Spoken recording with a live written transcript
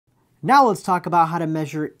Now let's talk about how to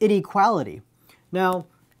measure inequality. Now,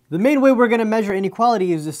 the main way we're going to measure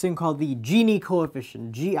inequality is this thing called the Gini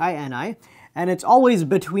Coefficient, G-I-N-I, and it's always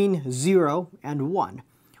between 0 and 1,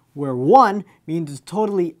 where 1 means it's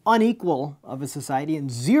totally unequal of a society,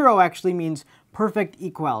 and 0 actually means perfect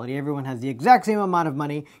equality. Everyone has the exact same amount of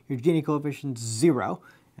money. Your Gini coefficient is 0,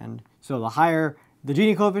 and so the higher the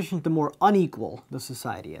Gini coefficient, the more unequal the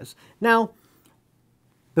society is. Now,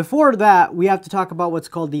 before that, we have to talk about what's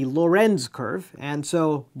called the Lorenz curve, and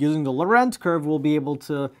so using the Lorenz curve, we'll be able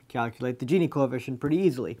to calculate the Gini coefficient pretty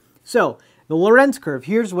easily. So, the Lorenz curve,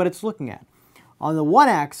 here's what it's looking at. On the one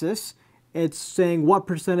axis, it's saying what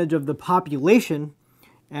percentage of the population,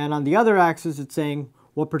 and on the other axis, it's saying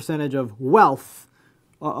what percentage of wealth,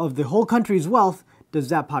 of the whole country's wealth, does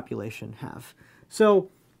that population have. So,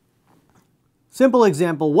 simple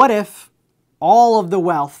example, what if all of the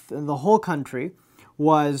wealth in the whole country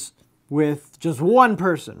was with just one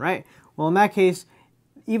person, right? Well, in that case,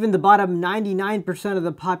 even the bottom 99% of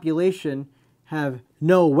the population have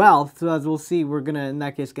no wealth. So as we'll see, we're going to, in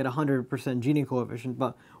that case, get 100% Gini coefficient,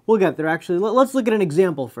 but we'll get there. Actually, let's look at an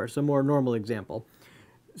example first, a more normal example.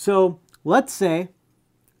 So let's say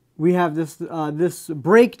we have this, this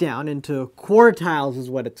breakdown into quartiles is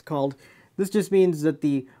what it's called. This just means that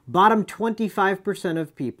the bottom 25%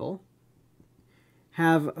 of people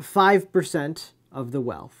have 5% of the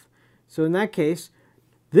wealth. So in that case,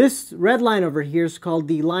 this red line over here is called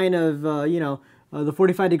the line of, the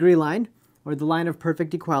 45-degree line, or the line of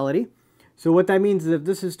perfect equality. So what that means is if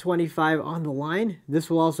this is 25 on the line, this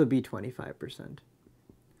will also be 25%.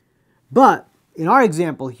 But in our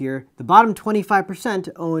example here, the bottom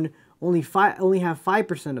 25% only have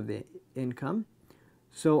 5% of the income.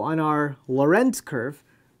 So on our Lorenz curve,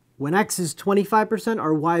 when x is 25%,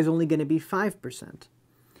 our y is only going to be 5%.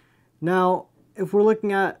 Now, if we're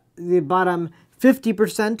looking at the bottom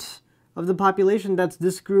 50% of the population, that's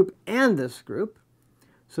this group and this group.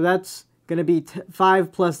 So that's going to be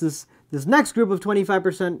 5 plus this next group of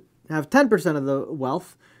 25% have 10% of the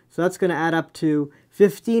wealth. So that's going to add up to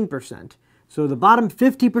 15%. So the bottom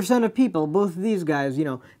 50% of people, both of these guys,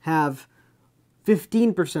 have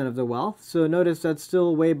 15% of the wealth. So notice that's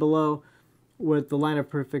still way below what the line of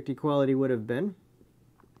perfect equality would have been.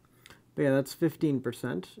 But yeah, that's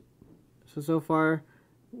 15%. So far,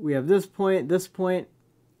 we have this point,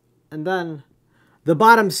 and then the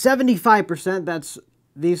bottom 75%, that's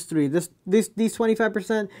these three, these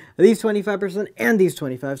 25%, these 25%, and these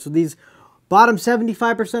 25. So these bottom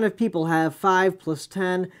 75% of people have 5 plus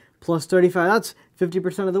 10 plus 35. That's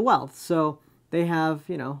 50% of the wealth. So they have,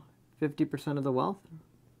 50% of the wealth.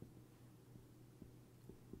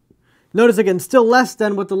 Notice again, still less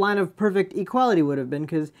than what the line of perfect equality would have been,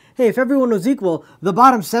 because, hey, if everyone was equal, the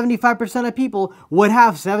bottom 75% of people would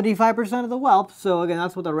have 75% of the wealth. So again,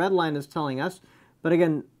 that's what the red line is telling us. But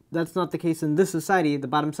again, that's not the case in this society. The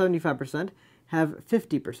bottom 75% have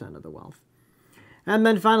 50% of the wealth. And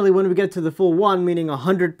then finally, when we get to the full 1, meaning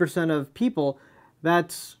 100% of people,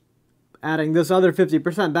 that's adding this other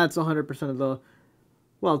 50%, that's 100% of the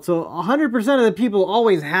wealth. So 100% of the people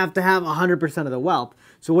always have to have 100% of the wealth.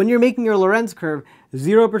 So when you're making your Lorenz curve,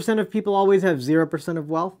 0% of people always have 0% of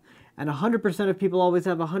wealth, and 100% of people always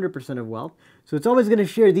have 100% of wealth. So it's always going to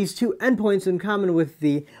share these two endpoints in common with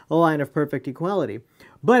the line of perfect equality.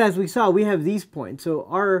 But as we saw, we have these points. So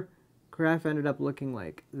our graph ended up looking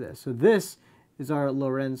like this. So this is our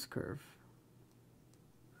Lorenz curve,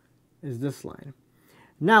 is this line.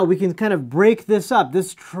 Now we can kind of break this up,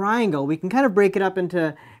 this triangle, we can kind of break it up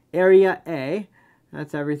into area A,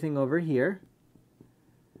 that's everything over here.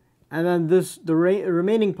 And then the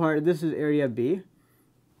remaining part, this is area B.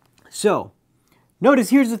 So,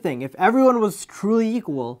 notice here's the thing, if everyone was truly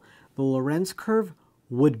equal, the Lorenz curve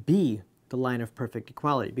would be the line of perfect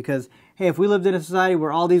equality. Because, hey, if we lived in a society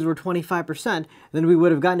where all these were 25%, then we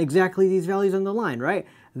would have gotten exactly these values on the line, right?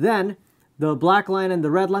 Then the black line and the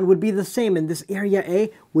red line would be the same, and this area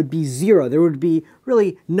A would be 0. There would be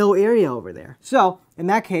really no area over there. So, in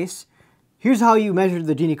that case, here's how you measure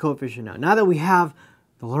the Gini coefficient now. Now that we have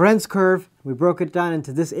the Lorenz curve, we broke it down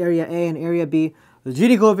into this area A and area B. The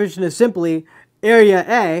Gini coefficient is simply area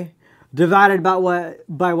A divided by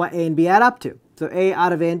what A and B add up to. So A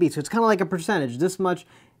out of A and B. So it's kind of like a percentage, this much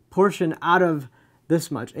portion out of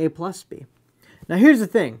this much, A plus B. Now here's the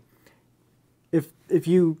thing. If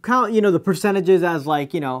you count, the percentages as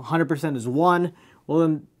like, 100% is 1, well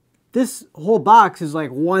then this whole box is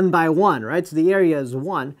like 1 by 1, right? So the area is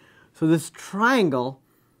 1. So this triangle,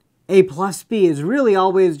 A plus B, is really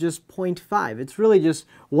always just 0.5. It's really just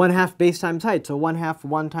 1/2 base times height, so 1/2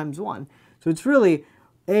 1 times 1. So it's really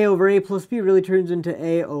A over A plus B really turns into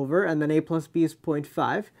A over, and then A plus B is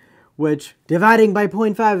 0.5, which dividing by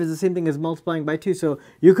 0.5 is the same thing as multiplying by 2. So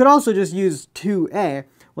you could also just use 2a.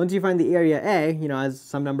 Once you find the area A, as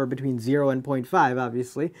some number between 0 and 0.5,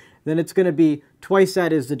 obviously, then it's going to be twice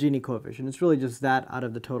that is the Gini coefficient. It's really just that out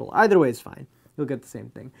of the total. Either way is fine. You'll get the same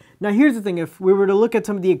thing. Now here's the thing. If we were to look at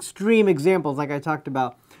some of the extreme examples like I talked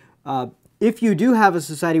about, if you do have a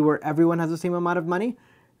society where everyone has the same amount of money,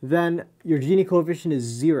 then your Gini coefficient is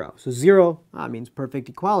 0. So 0 means perfect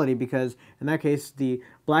equality, because in that case the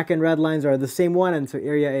black and red lines are the same one, and so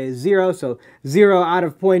area A is 0. So 0 out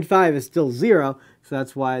of 0.5 is still 0. So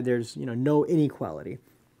that's why there's no inequality.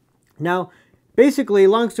 Now basically,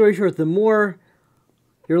 long story short, the more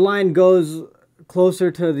your line goes closer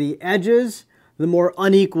to the edges, the more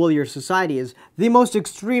unequal your society is. The most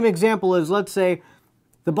extreme example is, let's say,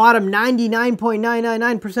 the bottom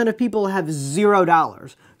 99.999% of people have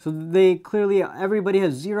 $0. So everybody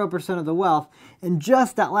has 0% of the wealth, and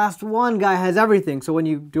just that last one guy has everything. So when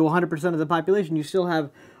you do 100% of the population, you still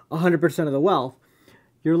have 100% of the wealth.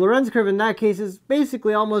 Your Lorenz curve in that case is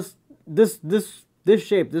basically almost this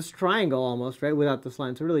shape, this triangle almost, right, without this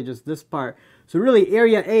line. So really just this part. So really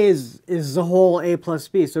area A is the whole A plus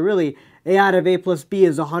B. So really A out of A plus B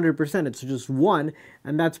is 100%. It's just 1,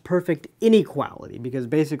 and that's perfect inequality, because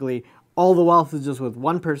basically all the wealth is just with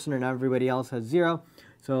one person and everybody else has 0.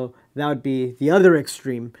 So that would be the other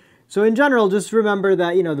extreme. So in general, just remember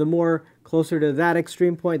that, the more closer to that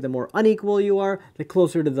extreme point, the more unequal you are. The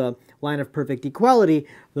closer to the line of perfect equality,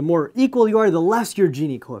 the more equal you are, the less your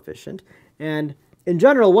Gini coefficient. And in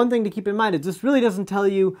general, one thing to keep in mind is this really doesn't tell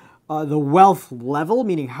you the wealth level,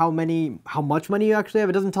 meaning how much money you actually have.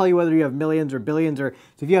 It doesn't tell you whether you have millions or billions, or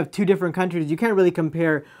so if you have two different countries, you can't really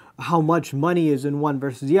compare how much money is in one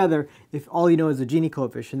versus the other if all you know is the Gini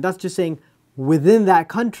coefficient. That's just saying within that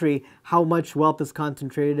country how much wealth is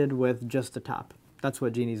concentrated with just the top. That's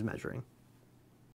what Gini is measuring.